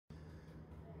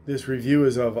This review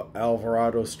is of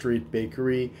Alvarado Street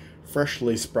Bakery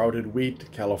freshly sprouted wheat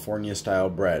California style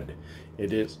bread.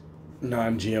 It is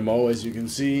non-GMO, as you can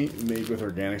see, made with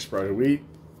organic sprouted wheat.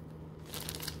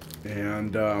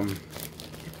 And well,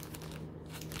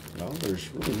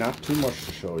 there's really not too much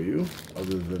to show you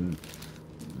other than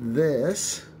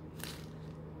this.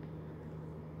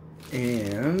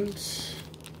 And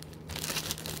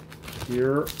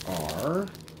here are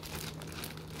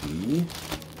the,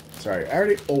 sorry, I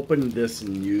already opened this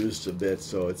and used a bit,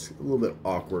 so it's a little bit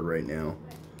awkward right now.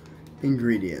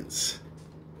 Ingredients.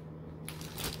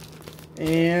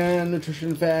 And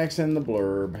nutrition facts and the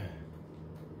blurb.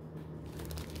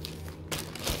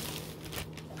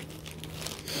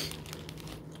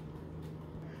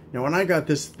 Now when I got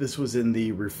this, this was in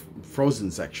the frozen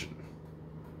section,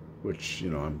 which, you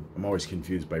know, I'm always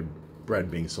confused by bread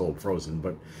being sold frozen,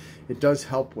 but it does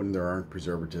help when there aren't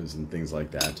preservatives and things like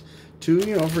that to,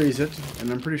 you know, freeze it.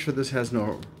 And I'm pretty sure this has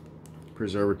no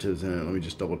preservatives in it. Let me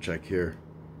just double check here.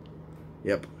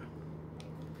 Yep,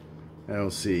 I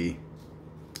don't see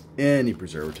any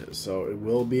preservatives, so it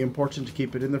will be important to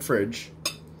keep it in the fridge.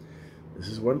 This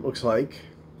is what it looks like.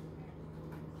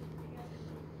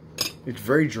 It's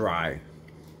very dry,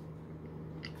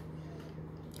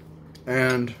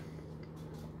 and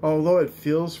although it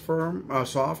feels firm,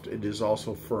 soft, it is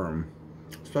also firm,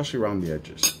 especially around the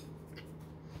edges.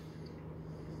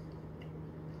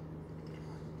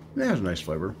 It has a nice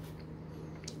flavor,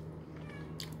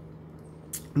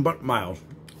 but mild.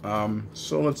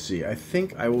 So let's see. I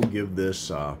think I will give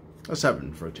this a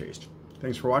 7 for a taste.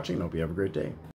 Thanks for watching. I hope you have a great day.